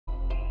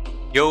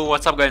Yo,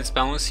 what's up guys,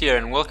 MrPantaloons here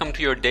and welcome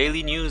to your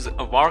daily news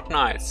of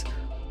Arknights.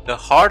 The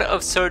Heart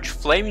of Surge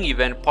Flaming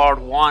event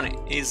part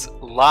 1 is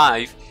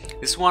live.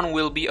 This one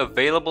will be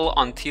available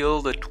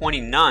until the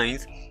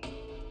 29th.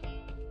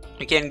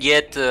 You can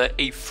get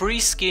a free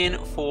skin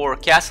for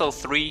Castle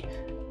 3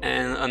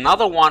 and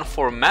another one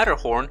for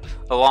Matterhorn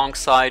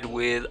alongside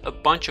with a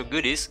bunch of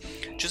goodies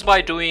just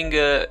by doing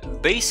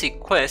basic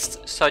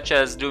quests such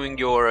as doing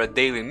your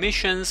daily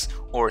missions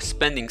or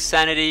spending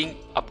sanity,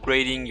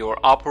 upgrading your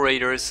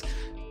operators,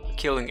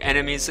 killing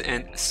enemies,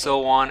 and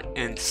so on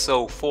and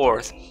so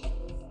forth.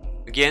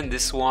 Again,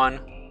 this one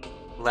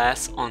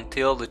lasts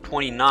until the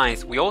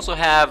 29th. We also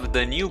have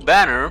the new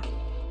banner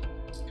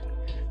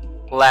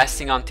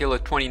lasting until the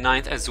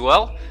 29th as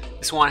well.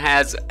 This one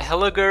has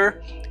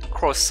Heliger,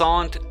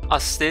 Croissant,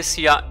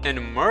 Astasia,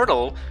 and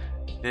Myrtle,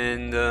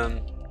 and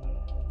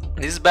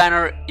this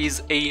banner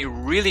is a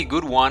really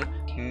good one.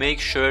 Make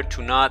sure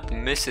to not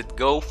miss it.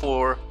 Go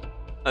for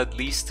at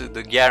least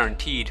the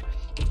guaranteed,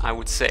 I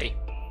would say.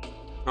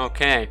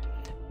 Okay,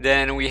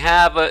 then we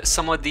have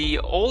some of the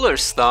older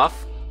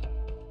stuff.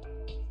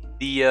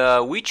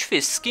 The Witch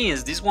Fist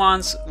skins, these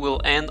ones will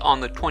end on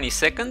the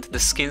 22nd. The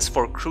skins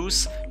for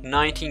Cruz,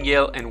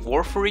 Nightingale, and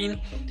Warfarine.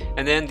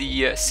 And then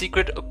the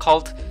Secret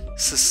Occult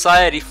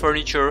Society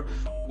furniture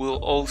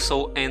will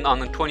also end on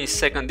the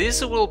 22nd.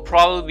 This will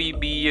probably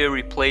be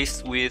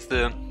replaced with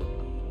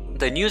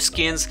the new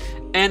skins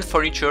and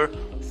furniture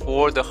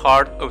for the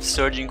Heart of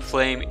Surging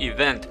Flame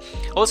event.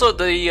 Also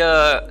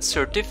the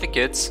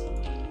certificates,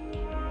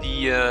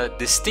 the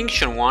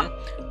distinction one,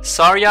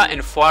 Saria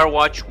and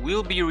Firewatch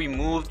will be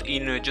removed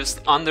in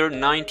just under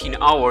 19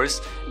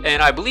 hours,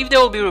 and I believe they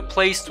will be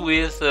replaced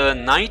with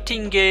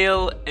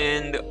Nightingale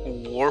and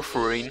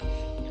Warfarine.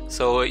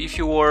 So if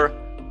you were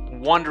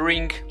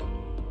wondering,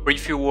 or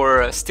if you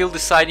were still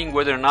deciding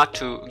whether or not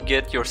to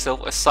get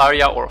yourself a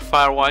Saria or a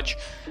Firewatch,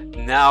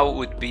 now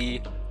would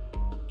be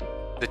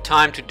the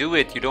time to do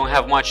it. You don't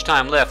have much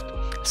time left.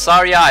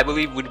 Saria, I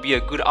believe, would be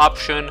a good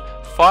option.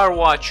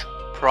 Firewatch,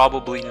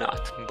 probably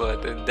not,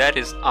 but that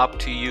is up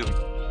to you.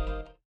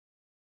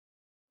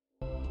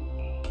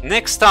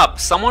 Next up,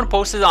 someone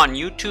posted on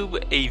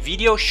YouTube a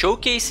video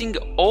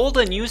showcasing all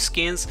the new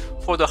skins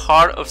for the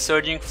Heart of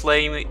Surging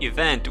Flame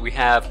event. We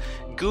have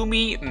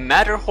Gumi,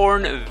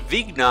 Matterhorn,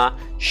 Vigna,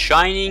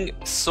 Shining,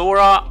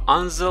 Sora,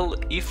 Anzel,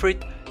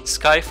 Ifrit,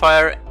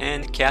 Skyfire,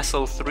 and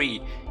Castle 3.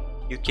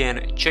 You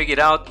can check it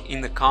out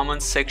in the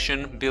comments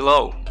section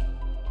below.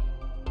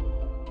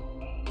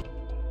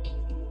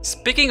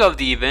 Speaking of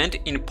the event,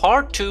 in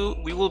part 2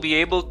 we will be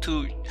able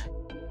to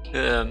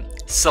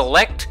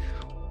select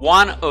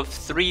one of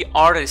 3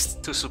 artists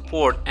to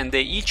support, and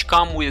they each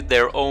come with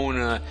their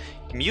own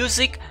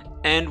music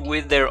and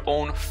with their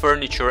own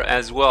furniture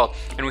as well.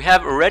 And we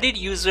have Reddit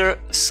user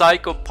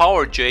Psycho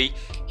Power J.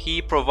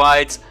 He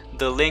provides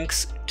the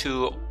links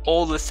to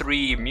all the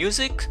 3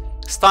 music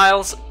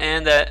styles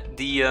and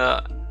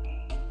the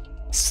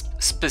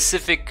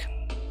specific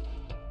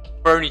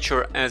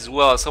furniture as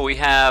well. So we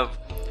have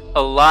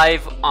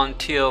Alive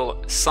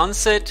Until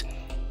Sunset,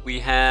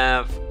 we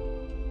have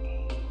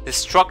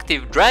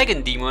Destructive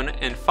Dragon Demon,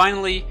 and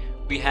finally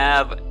we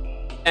have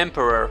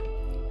Emperor.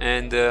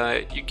 And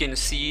you can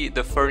see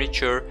the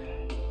furniture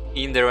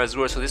in there as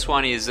well. So this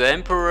one is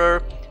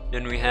Emperor,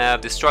 then we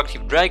have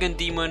Destructive Dragon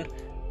Demon,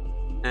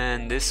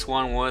 and this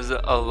one was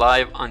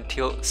Alive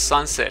Until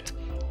Sunset.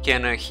 You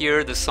can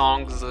hear the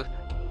songs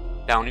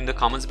down in the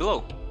comments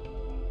below.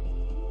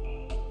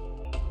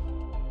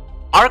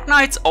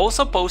 Arknights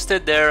also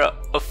posted their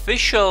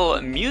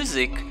official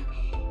music,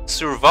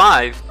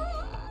 Survive,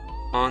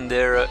 on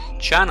their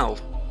channel.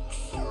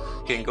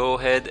 You can go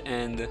ahead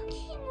and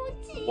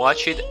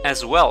watch it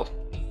as well.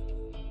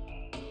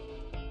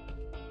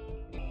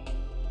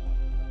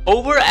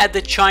 Over at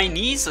the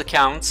Chinese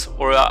accounts,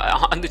 or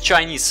on the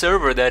Chinese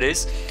server that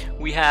is,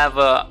 we have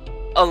a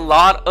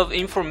lot of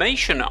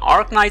information.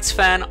 Arknights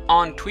fan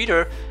on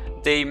Twitter,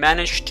 they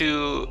managed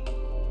to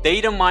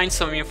data mine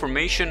some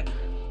information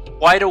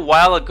quite a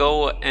while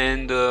ago,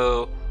 and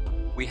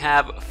we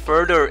have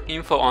further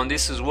info on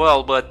this as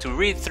well. But to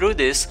read through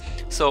this,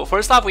 so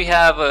first off we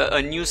have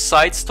a new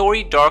side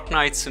story,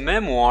 Arknights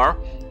Memoir,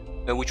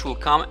 which will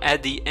come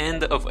at the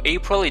end of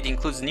April. It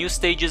includes new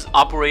stages,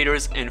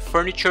 operators, and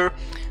furniture.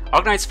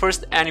 Arknights'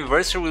 first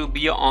anniversary will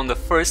be on the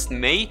 1st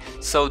May,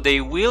 so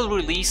they will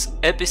release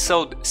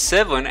episode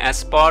 7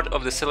 as part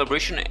of the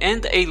celebration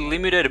and a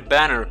limited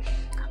banner.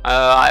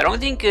 I don't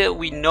think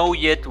we know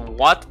yet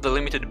what the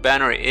limited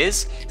banner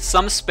is.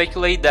 Some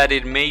speculate that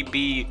it may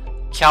be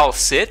Cal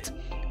Sit.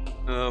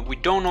 We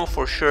don't know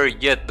for sure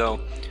yet though.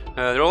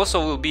 There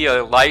also will be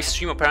a live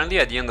stream apparently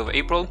at the end of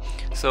April.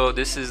 So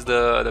this is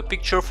the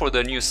picture for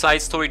the new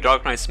side story,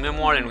 Arknights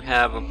Memoir, and we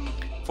have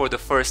for the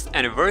first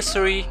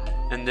anniversary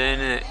and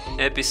then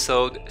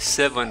episode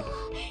 7.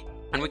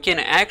 And we can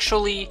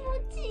actually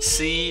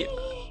see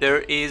there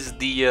is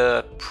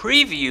the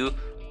preview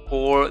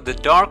for the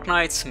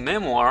Arknights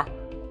Memoir.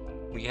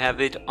 We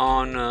have it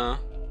on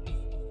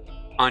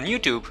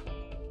YouTube,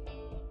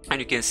 and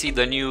you can see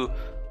the new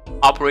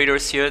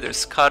operators here.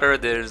 There's Cutter,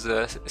 there's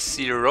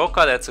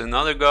Siroka, that's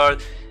another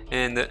guard.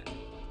 And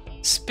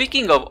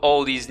speaking of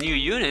all these new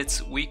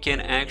units, we can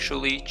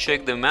actually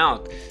check them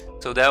out.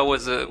 So that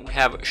was we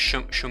have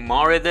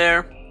Shamare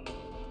there,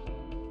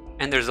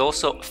 and there's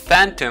also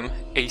Phantom,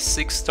 a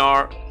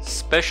 6-star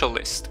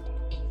specialist.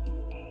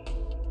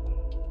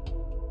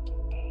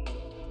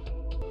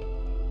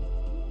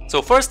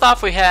 So first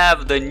off, we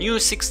have the new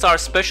 6-star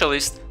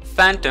specialist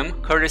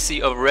Phantom,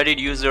 courtesy of Reddit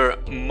user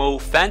Mo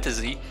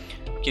Fantasy.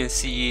 You can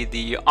see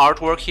the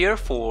artwork here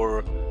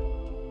for,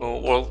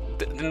 well,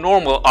 the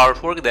normal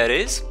artwork, that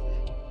is.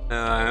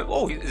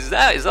 Oh, is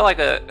that like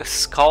a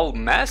skull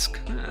mask?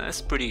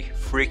 That's pretty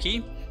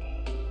freaky.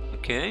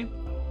 Okay.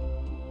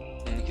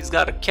 And he's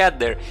got a cat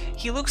there.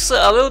 He looks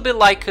a little bit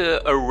like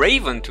a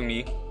raven to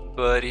me,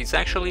 but he's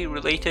actually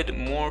related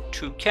more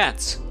to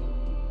cats,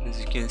 as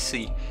you can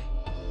see.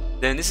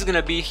 Then this is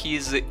gonna be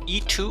his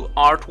E2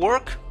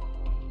 artwork.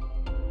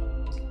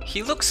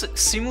 He looks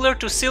similar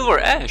to Silver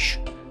Ash.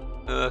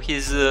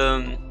 His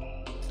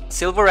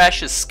Silver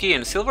Ash's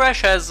skin. Silver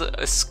Ash has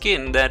a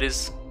skin that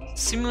is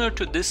similar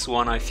to this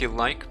one, I feel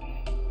like.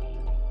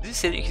 He's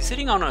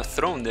sitting on a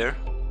throne there.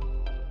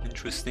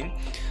 Interesting.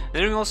 And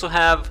then we also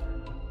have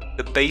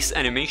the base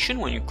animation.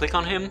 When you click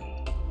on him,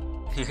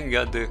 you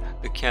got the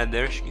cat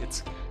there. She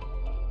gets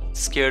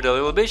scared a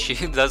little bit. She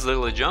does a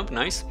little jump.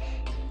 Nice.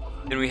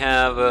 Then we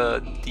have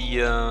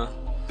the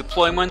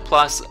deployment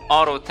plus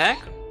auto attack.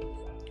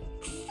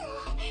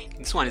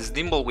 This one is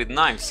Dimble with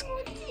knives.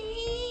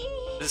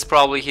 This is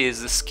probably his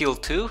skill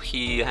 2.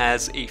 He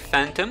has a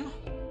Phantom.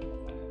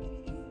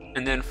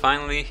 And then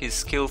finally his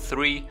skill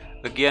 3,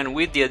 again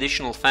with the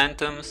additional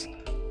phantoms.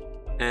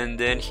 And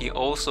then he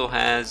also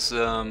has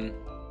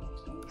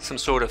some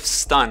sort of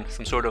stun,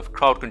 some sort of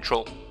crowd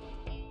control.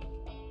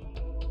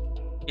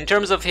 In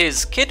terms of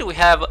his kit, we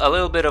have a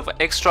little bit of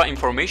extra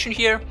information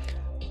here.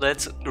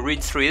 Let's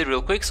read through it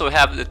real quick. So we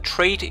have the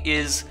trait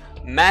is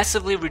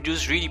massively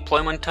reduced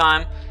redeployment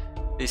time.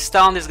 His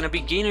talent is going to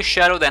be gain a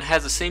shadow that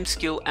has the same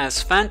skill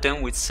as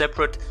Phantom with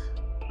separate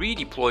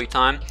redeploy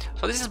time.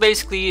 So this is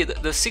basically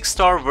the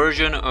 6-star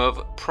version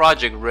of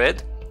Project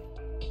Red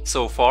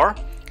so far.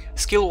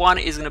 Skill 1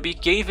 is going to be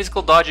gain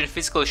physical dodge and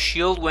physical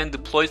shield when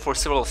deployed for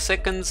several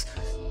seconds.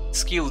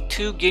 Skill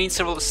 2, gain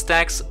several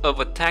stacks of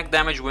attack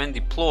damage when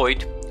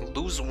deployed.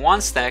 Lose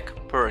 1 stack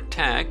per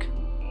attack.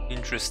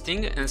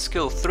 Interesting. And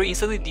skill 3,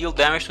 instantly deal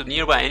damage to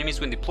nearby enemies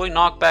when deployed,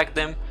 knock back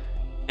them,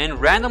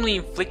 and randomly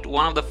inflict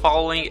one of the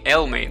following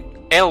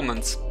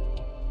ailments: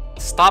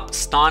 stop,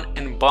 stun,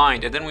 and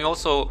bind. And then we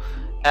also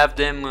have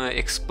them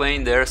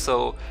explained there.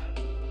 So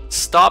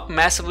stop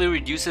massively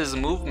reduces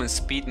movement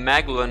speed.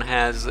 Magellan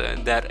has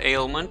that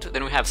ailment.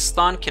 Then we have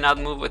stun, cannot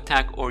move,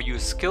 attack, or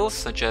use skills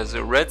such as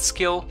a red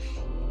skill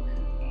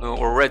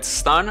or red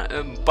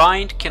stun.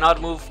 Bind,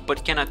 cannot move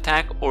but can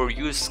attack or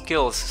use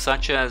skills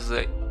such as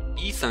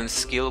Ethan's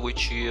skill,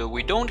 which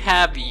we don't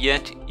have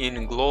yet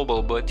in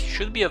global, but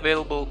should be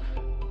available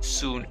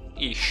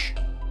soon-ish.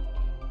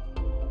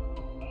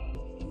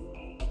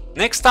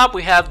 Next up,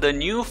 we have the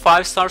new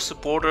 5-star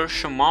supporter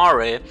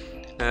Shamare.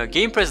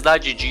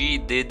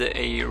 GamePress.gg did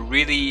a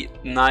really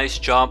nice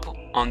job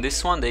on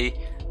this one. They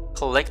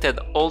collected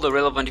all the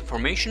relevant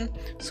information,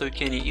 so you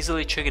can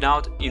easily check it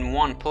out in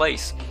one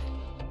place.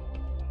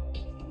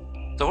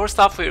 So first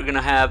off, we're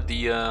gonna have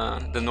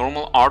the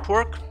normal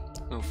artwork,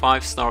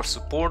 5-star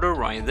supporter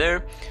right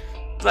there.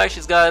 Like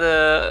she's got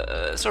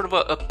a sort of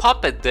a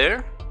puppet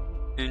there.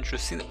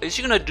 Interesting. Is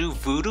she gonna do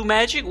voodoo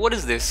magic? What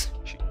is this?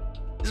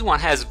 This one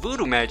has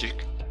voodoo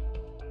magic.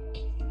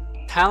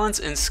 Talents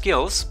and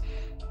skills.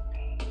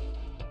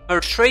 Her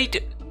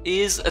trait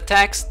is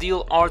attacks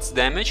deal arts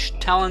damage.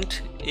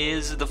 Talent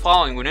is the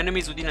following: when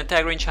enemies within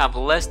attack range have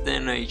less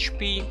than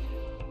HP,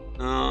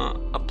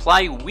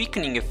 apply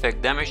weakening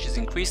effect. Damage is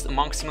increased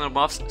among similar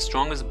buffs.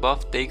 Strongest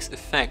buff takes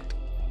effect.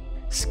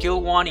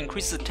 Skill 1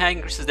 increases attack,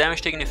 increases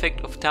damage taking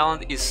effect of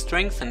talent is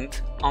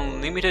strengthened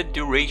on limited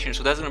duration.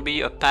 So that's gonna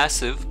be a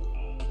passive,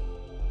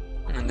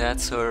 and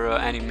that's her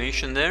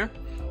animation there.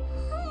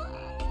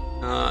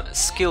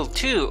 Skill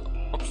 2,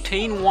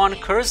 obtain 1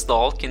 curse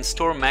doll, can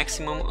store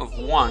maximum of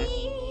 1.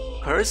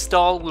 Curse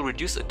doll will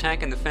reduce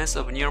attack and defense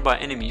of nearby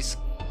enemies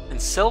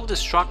and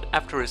self-destruct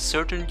after a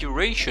certain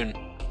duration.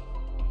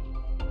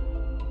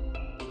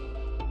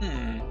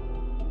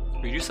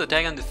 Reduce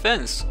attack and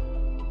defense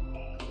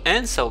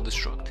and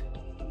self-destruct.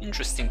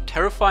 Interesting.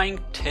 Terrifying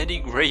Teddy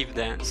Grave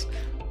Dance.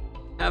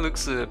 That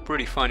looks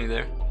pretty funny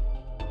there.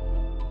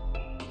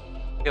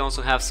 We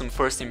also have some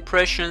first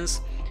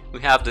impressions.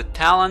 We have the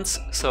talents.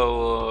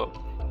 So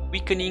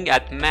weakening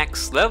at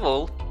max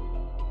level,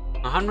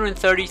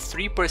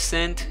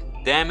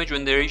 133% damage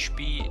when their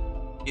HP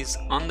is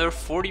under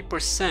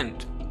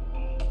 40%.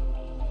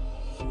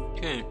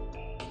 Okay.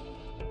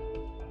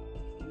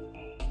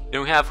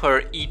 Then we have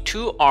her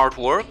E2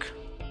 artwork.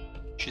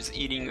 She's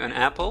eating an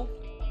apple.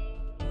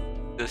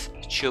 Just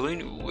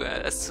chilling. Ooh,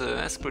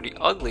 that's pretty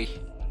ugly.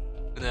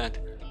 Look at that.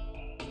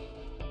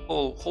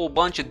 Whole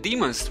bunch of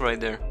demons right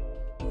there.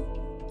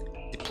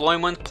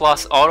 Deployment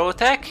plus auto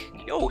attack.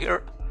 Yo,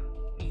 here.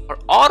 Her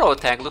auto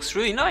attack looks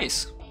really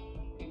nice.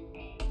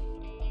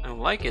 I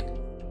like it.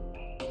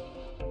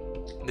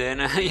 Then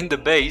in the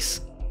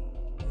base,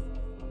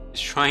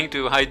 she's trying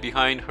to hide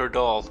behind her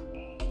doll.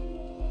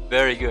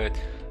 Very good.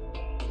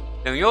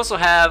 Then we also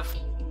have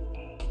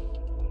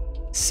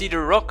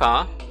Cedar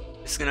Roca.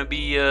 It's gonna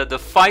be the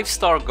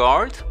 5-star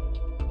guard.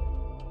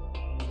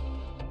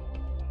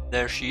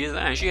 There she is,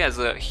 and she has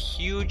a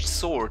huge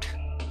sword.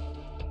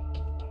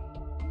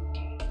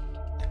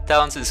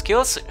 Talents and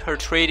skills. Her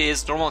trait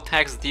is normal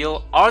attacks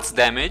deal arts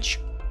damage.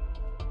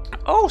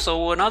 Oh,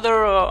 so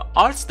another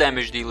arts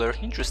damage dealer.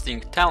 Interesting.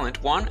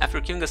 Talent 1. After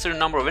killing a certain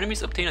number of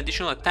enemies, obtain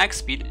additional attack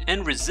speed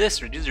and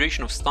resist. Reduce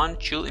duration of stun,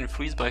 chill, and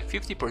freeze by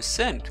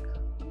 50%.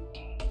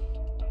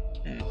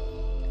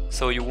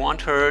 So you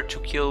want her to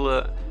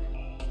kill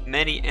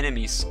many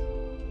enemies.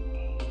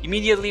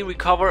 Immediately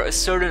recover a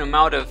certain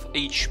amount of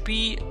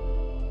HP.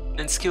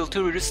 And skill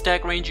 2. Reduce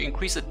attack range,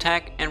 increase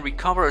attack, and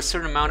recover a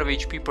certain amount of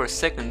HP per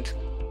second.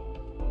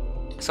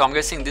 So I'm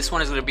guessing this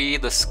one is going to be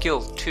the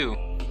skill 2.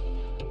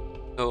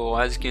 So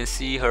as you can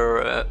see,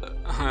 her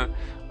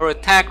her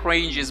attack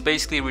range is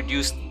basically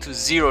reduced to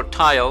 0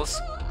 tiles,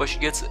 but she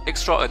gets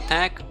extra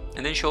attack,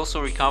 and then she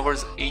also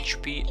recovers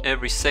HP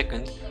every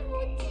second.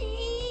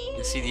 You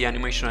can see the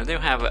animation right there.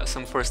 We have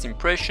some first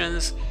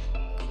impressions.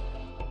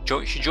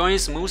 She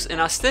joins Moose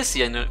and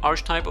Astesia in an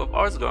archetype of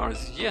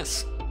Artsguards.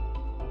 Yes.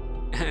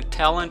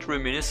 Talent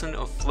reminiscent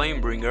of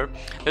Flamebringer.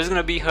 There's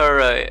gonna be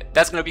her.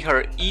 That's gonna be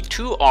her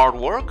E2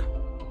 artwork.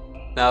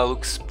 That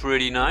looks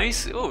pretty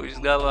nice. Oh, she's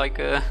got like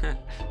a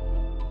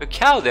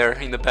cow there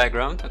in the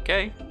background.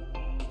 Okay.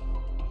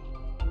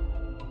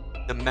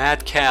 The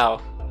Mad Cow.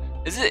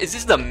 Is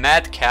this the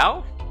Mad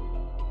Cow?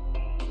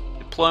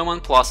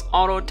 Deployment plus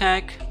auto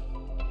attack.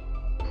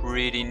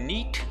 Pretty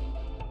neat.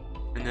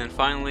 And then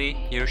finally,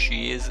 here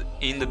she is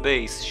in the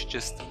base. She's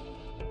just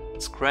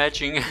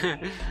scratching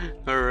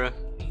her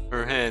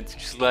head.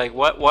 She's like,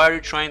 why are you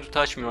trying to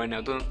touch me right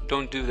now?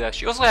 Don't do that.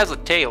 She also has a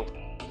tail.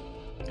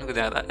 Look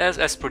at that.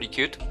 That's pretty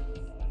cute.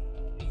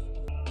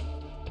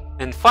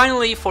 And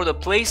finally, for the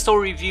Play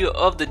Store review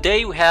of the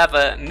day, we have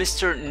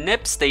Mr.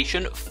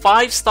 Nepstation,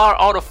 5-star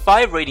out of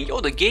 5 rating.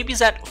 Yo, the game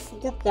is at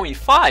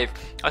 4.5.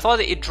 I thought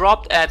it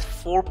dropped at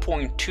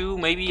 4.2,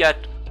 maybe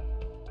at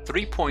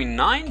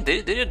 3.9.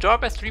 Did it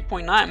drop at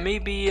 3.9?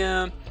 Maybe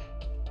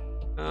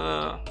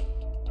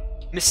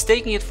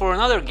mistaking it for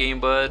another game,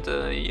 but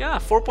yeah,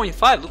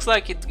 4.5. Looks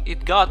like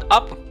it got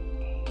up.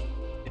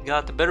 It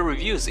got better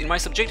reviews. In my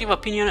subjective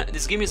opinion,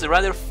 this game is a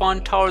rather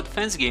fun tower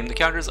defense game. The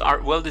characters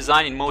are well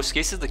designed in most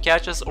cases. The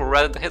catches, or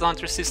rather the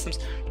headhunter system's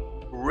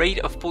rate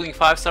of pulling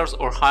 5 stars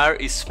or higher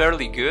is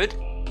fairly good.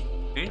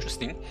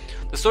 Interesting.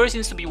 The story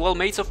seems to be well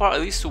made so far,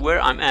 at least to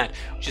where I'm at,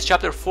 which is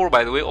chapter 4,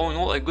 by the way. All in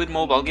all, a good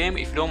mobile game.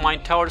 If you don't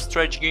mind tower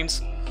strategy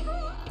games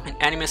and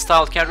anime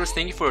style characters,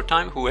 thank you for your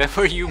time,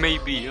 whoever you may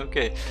be.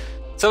 Okay,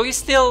 so he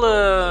still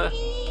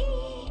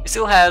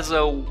has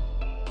a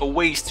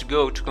ways to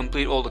go to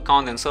complete all the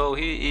content, so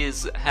he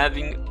is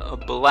having a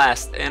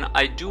blast, and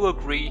I do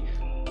agree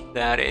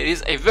that it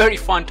is a very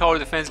fun tower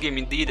defense game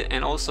indeed,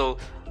 and also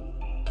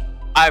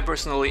I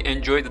personally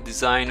enjoy the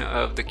design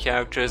of the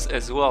characters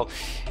as well.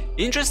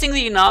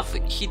 Interestingly enough,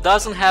 he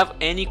doesn't have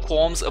any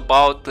qualms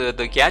about the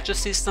gacha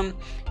system.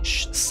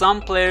 Some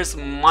players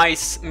might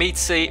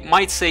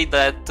say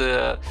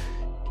that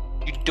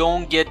you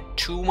don't get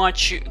too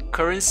much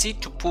currency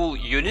to pull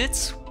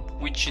units,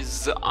 which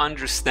is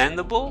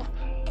understandable,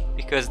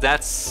 because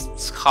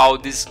that's how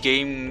this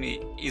game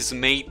is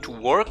made to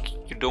work.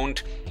 You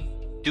don't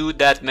do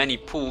that many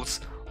pulls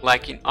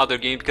like in other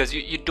games, because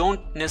you don't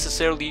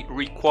necessarily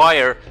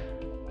require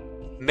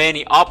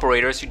many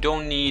operators. You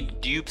don't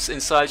need dupes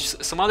and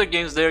such. Some other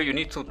games there you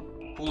need to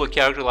pull a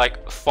character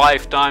like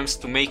 5 times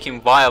to make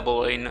him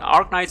viable. In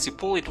Arknights you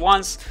pull it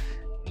once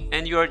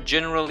and you are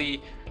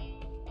generally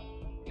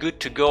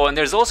good to go. And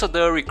there's also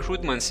the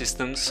recruitment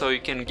system, so you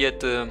can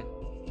get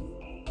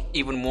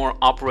even more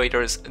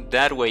operators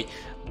that way.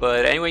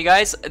 But anyway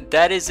guys,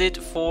 that is it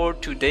for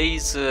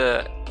today's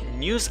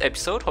news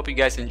episode. Hope you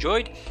guys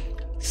enjoyed.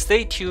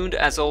 Stay tuned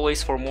as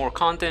always for more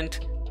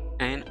content,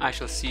 and I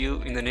shall see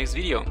you in the next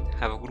video.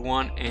 Have a good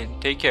one and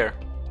take care.